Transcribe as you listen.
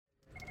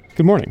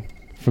Good morning.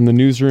 From the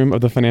newsroom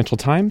of the Financial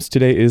Times,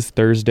 today is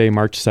Thursday,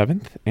 March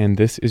 7th, and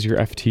this is your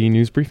FT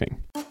News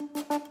Briefing.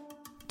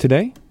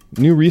 Today,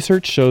 new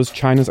research shows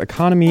China's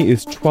economy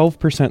is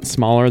 12%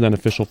 smaller than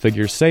official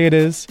figures say it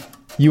is.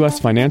 U.S.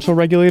 financial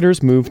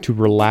regulators move to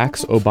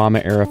relax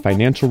Obama-era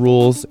financial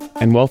rules,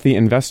 and wealthy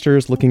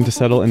investors looking to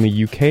settle in the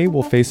U.K.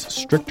 will face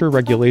stricter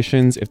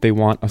regulations if they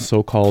want a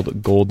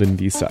so-called golden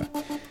visa.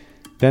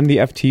 Then the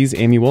FT's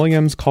Amy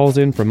Williams calls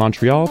in from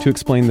Montreal to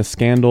explain the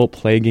scandal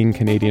plaguing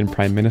Canadian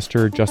Prime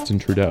Minister Justin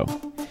Trudeau.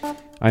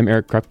 I'm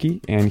Eric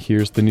Krupke, and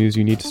here's the news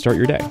you need to start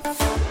your day.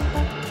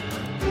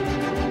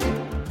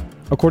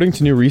 According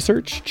to new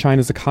research,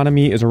 China's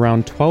economy is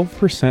around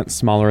 12%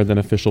 smaller than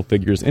official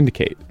figures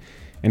indicate,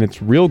 and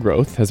its real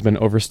growth has been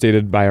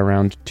overstated by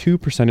around 2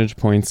 percentage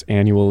points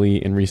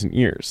annually in recent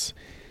years.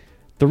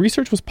 The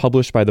research was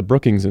published by the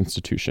Brookings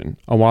Institution,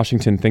 a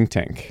Washington think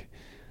tank.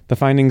 The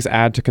findings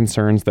add to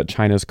concerns that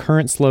China's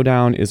current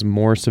slowdown is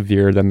more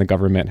severe than the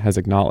government has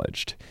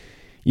acknowledged.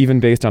 Even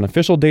based on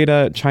official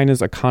data,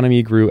 China's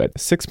economy grew at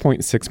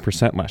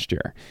 6.6% last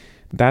year.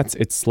 That's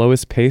its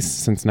slowest pace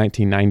since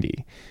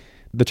 1990.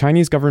 The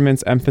Chinese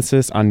government's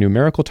emphasis on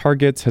numerical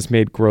targets has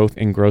made growth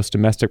in gross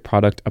domestic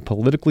product a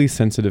politically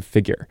sensitive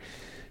figure.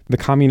 The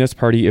Communist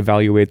Party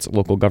evaluates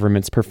local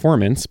governments'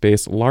 performance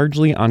based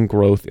largely on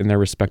growth in their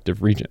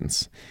respective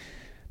regions.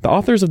 The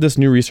authors of this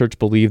new research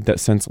believe that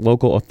since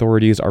local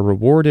authorities are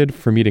rewarded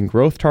for meeting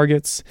growth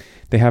targets,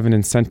 they have an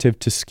incentive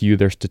to skew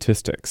their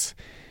statistics.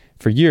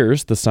 For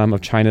years, the sum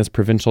of China's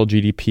provincial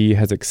GDP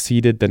has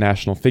exceeded the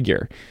national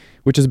figure,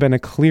 which has been a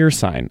clear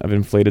sign of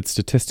inflated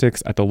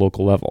statistics at the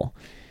local level.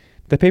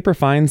 The paper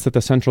finds that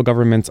the central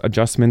government's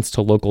adjustments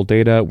to local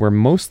data were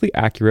mostly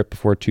accurate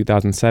before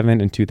 2007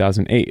 and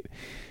 2008,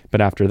 but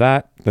after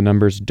that, the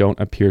numbers don't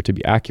appear to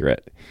be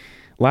accurate.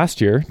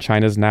 Last year,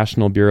 China's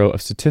National Bureau of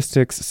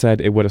Statistics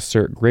said it would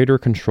assert greater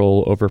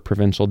control over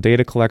provincial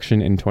data collection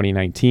in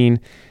 2019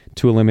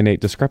 to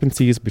eliminate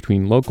discrepancies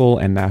between local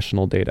and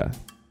national data.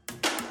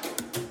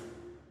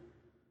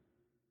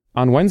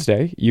 On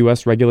Wednesday,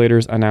 U.S.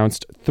 regulators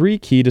announced 3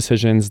 key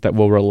decisions that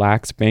will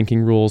relax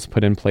banking rules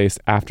put in place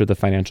after the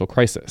financial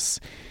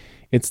crisis.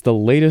 It's the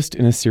latest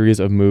in a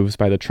series of moves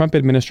by the Trump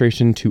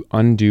administration to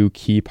undo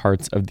key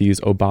parts of these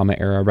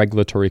Obama-era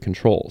regulatory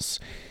controls.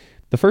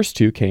 The first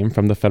 2 came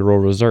from the Federal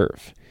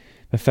Reserve.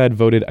 The Fed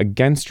voted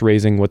against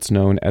raising what's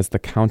known as the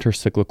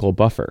countercyclical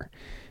buffer.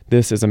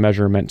 This is a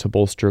measure meant to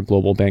bolster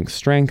global bank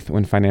strength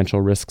when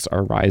financial risks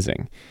are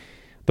rising.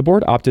 The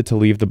board opted to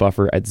leave the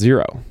buffer at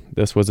 0.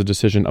 This was a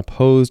decision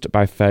opposed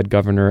by Fed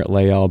Governor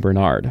Lael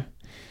Brainard.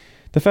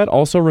 The Fed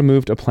also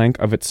removed a plank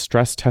of its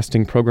stress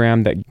testing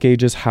program that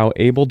gauges how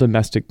able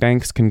domestic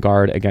banks can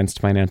guard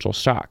against financial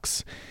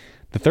shocks.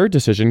 The third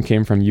decision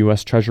came from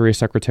U.S. Treasury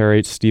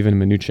Secretary Steven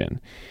Mnuchin.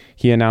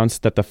 He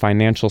announced that the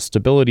Financial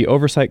Stability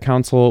Oversight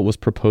Council was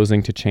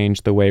proposing to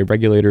change the way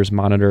regulators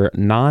monitor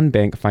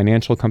non-bank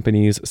financial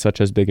companies such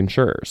as big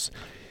insurers.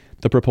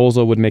 The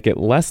proposal would make it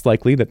less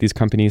likely that these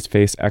companies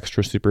face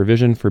extra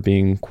supervision for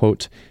being,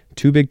 quote,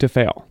 too big to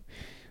fail.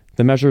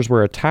 The measures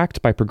were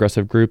attacked by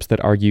progressive groups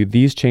that argue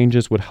these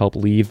changes would help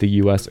leave the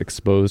U.S.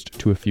 exposed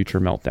to a future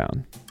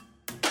meltdown.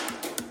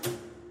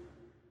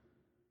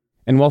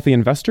 And wealthy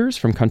investors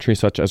from countries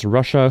such as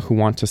Russia who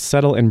want to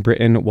settle in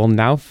Britain will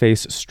now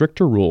face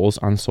stricter rules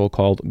on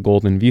so-called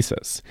golden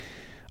visas.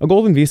 A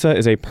golden visa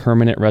is a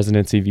permanent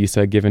residency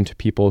visa given to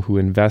people who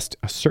invest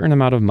a certain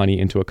amount of money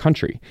into a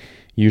country,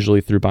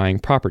 usually through buying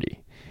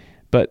property.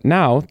 But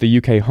now, the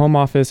UK Home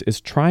Office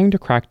is trying to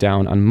crack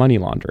down on money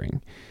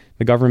laundering.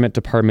 The government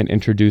department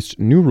introduced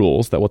new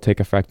rules that will take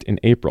effect in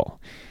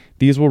April.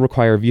 These will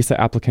require visa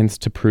applicants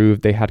to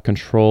prove they had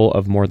control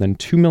of more than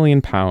 £2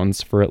 million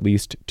for at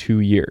least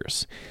 2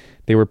 years.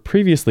 They were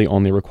previously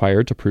only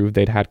required to prove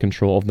they'd had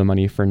control of the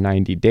money for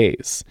 90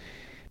 days.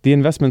 The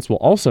investments will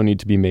also need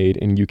to be made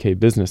in UK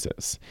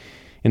businesses.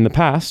 In the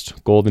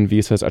past, golden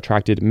visas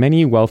attracted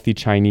many wealthy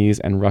Chinese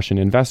and Russian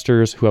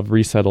investors who have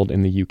resettled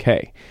in the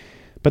UK.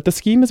 But the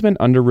scheme has been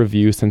under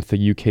review since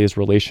the UK's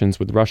relations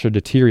with Russia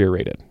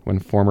deteriorated when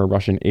former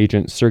Russian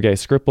agent Sergei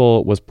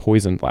Skripal was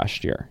poisoned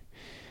last year.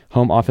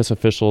 Home Office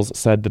officials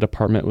said the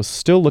department was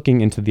still looking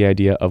into the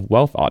idea of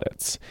wealth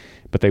audits,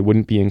 but they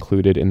wouldn't be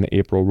included in the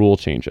April rule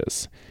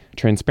changes.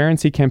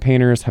 Transparency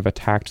campaigners have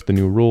attacked the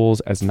new rules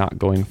as not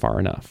going far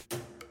enough.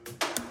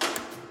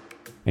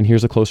 And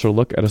here's a closer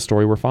look at a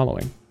story we're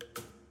following.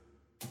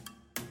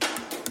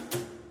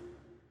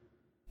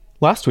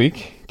 Last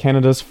week,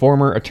 Canada's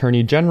former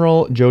Attorney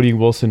General, Jody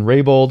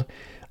Wilson-Raybould,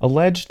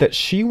 alleged that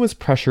she was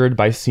pressured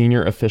by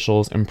senior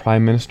officials in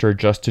Prime Minister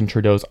Justin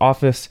Trudeau's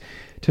office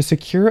to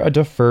secure a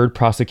deferred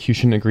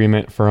prosecution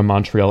agreement for a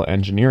Montreal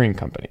engineering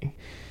company.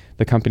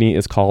 The company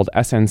is called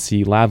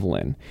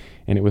SNC-Lavalin,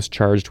 and it was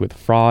charged with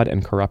fraud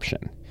and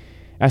corruption.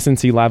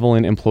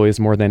 SNC-Lavalin employs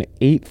more than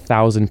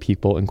 8,000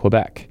 people in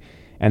Quebec,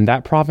 and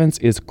that province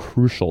is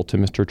crucial to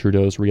Mr.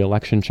 Trudeau's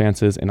re-election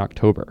chances in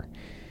October.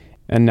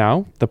 And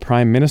now, the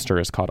Prime Minister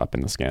is caught up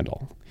in the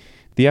scandal.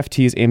 The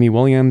FT's Amy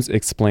Williams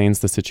explains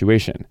the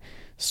situation,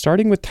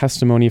 starting with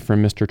testimony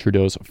from Mr.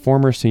 Trudeau's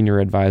former senior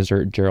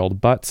advisor, Gerald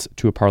Butts,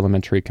 to a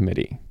parliamentary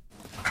committee.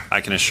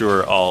 I can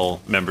assure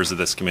all members of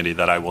this committee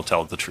that I will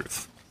tell the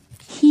truth.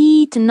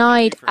 He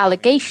denied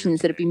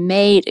allegations that have been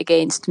made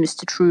against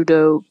Mr.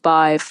 Trudeau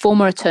by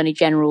former Attorney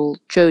General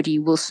Jody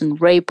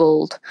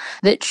Wilson-Raybould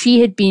that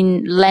she had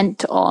been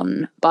lent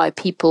on by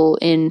people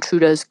in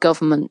Trudeau's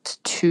government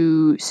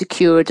to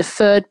secure a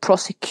deferred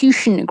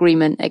prosecution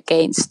agreement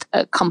against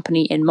a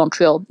company in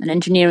Montreal, an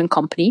engineering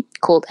company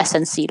called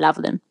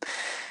SNC-Lavalin.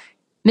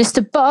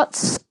 Mr.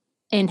 Butts,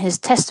 in his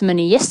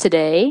testimony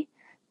yesterday,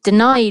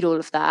 denied all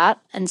of that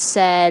and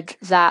said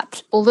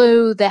that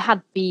although there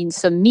had been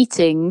some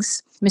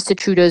meetings, Mr.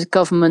 Trudeau's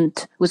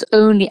government was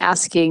only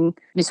asking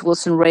Ms.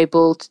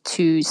 Wilson-Raybould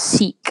to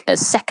seek a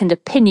second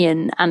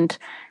opinion and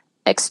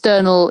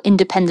external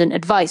independent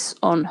advice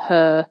on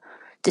her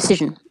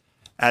decision.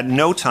 At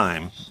no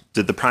time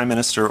did the Prime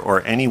Minister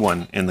or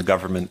anyone in the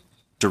government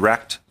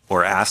direct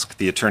or ask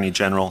the Attorney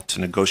General to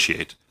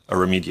negotiate a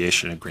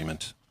remediation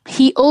agreement.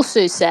 He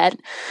also said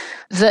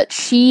that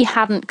she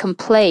hadn't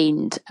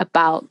complained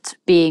about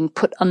being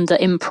put under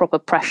improper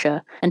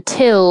pressure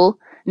until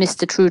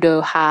Mr.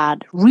 Trudeau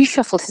had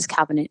reshuffled his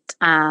cabinet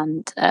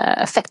and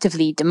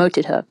effectively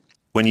demoted her.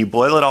 When you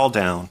boil it all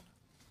down,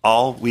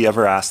 all we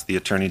ever asked the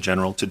Attorney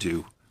General to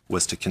do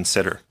was to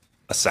consider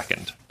a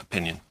second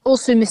opinion.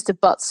 Also, Mr.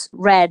 Butts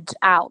read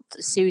out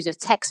a series of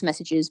text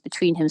messages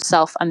between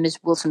himself and Ms.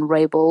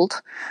 Wilson-Raybould,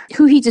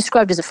 who he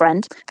described as a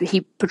friend.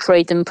 He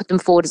portrayed them, put them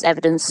forward as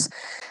evidence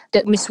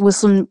that Ms.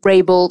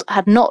 Wilson-Raybould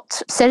had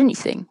not said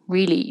anything,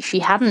 really. She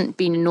hadn't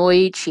been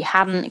annoyed. She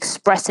hadn't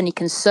expressed any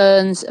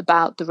concerns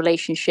about the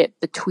relationship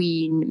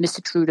between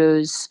Mr.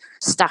 Trudeau's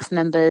staff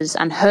members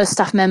and her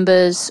staff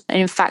members. And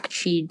in fact,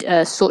 she'd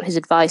sought his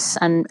advice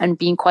and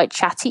been quite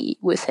chatty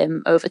with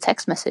him over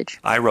text message.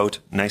 I wrote,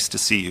 "Nice to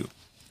see you."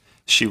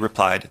 She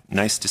replied,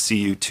 "Nice to see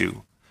you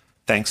too.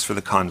 Thanks for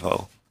the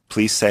convo.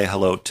 Please say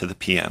hello to the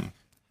PM."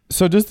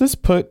 So does this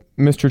put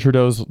Mr.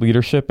 Trudeau's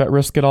leadership at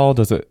risk at all?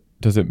 Does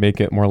it make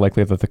it more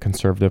likely that the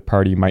Conservative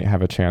Party might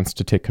have a chance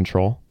to take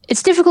control?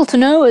 It's difficult to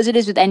know, as it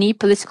is with any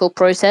political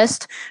process,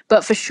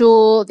 but for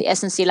sure, the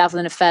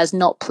SNC-Lavalin affair has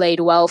not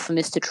played well for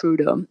Mr.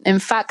 Trudeau. In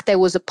fact, there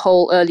was a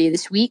poll earlier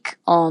this week,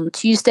 on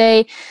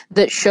Tuesday,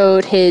 that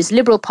showed his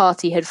Liberal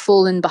Party had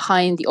fallen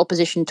behind the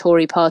opposition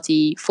Tory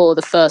party for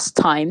the first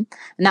time,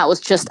 and that was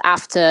just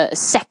after a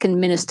second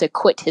minister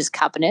quit his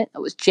cabinet.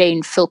 That was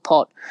Jane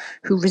Philpott,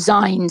 who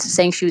resigned,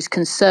 saying she was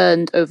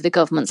concerned over the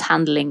government's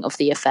handling of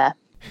the affair.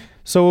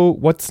 So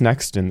what's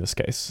next in this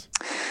case?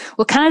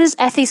 Well, Canada's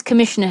Ethics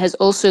Commissioner has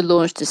also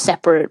launched a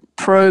separate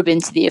probe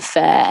into the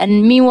affair.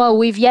 And meanwhile,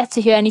 we've yet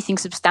to hear anything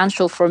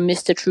substantial from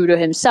Mr. Trudeau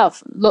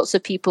himself. Lots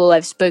of people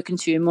I've spoken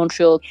to in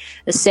Montreal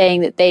are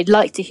saying that they'd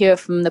like to hear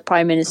from the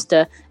Prime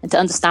Minister and to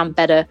understand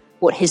better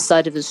what his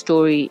side of the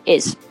story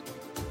is.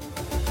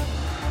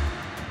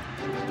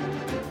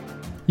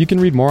 You can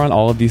read more on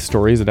all of these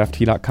stories at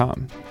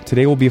FT.com.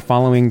 Today we'll be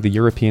following the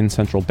European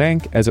Central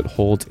Bank as it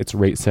holds its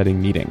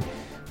rate-setting meeting.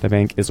 The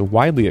bank is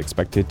widely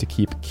expected to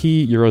keep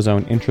key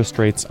Eurozone interest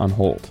rates on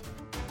hold.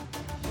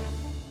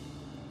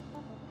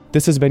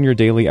 This has been your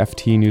daily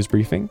FT News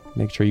Briefing.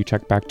 Make sure you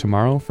check back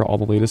tomorrow for all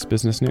the latest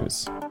business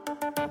news.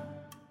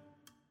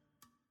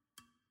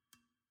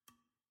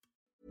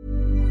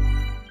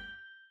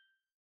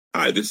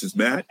 Hi, this is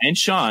Matt and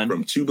Sean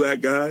from Two Black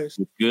Guys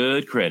with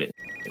Good Credit.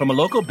 From a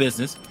local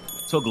business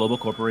to a global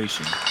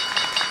corporation,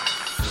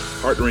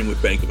 partnering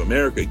with Bank of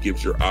America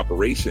gives your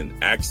operation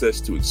access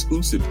to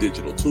exclusive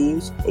digital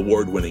tools,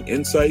 award-winning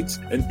insights,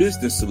 and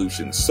business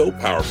solutions so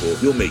powerful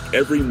you'll make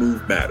every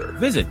move matter.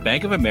 Visit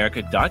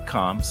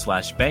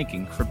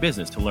bankofamerica.com/banking for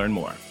business to learn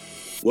more.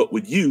 What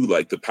would you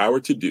like the power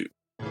to do?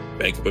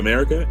 Bank of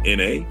America,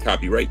 N.A.,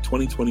 copyright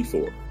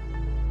 2024.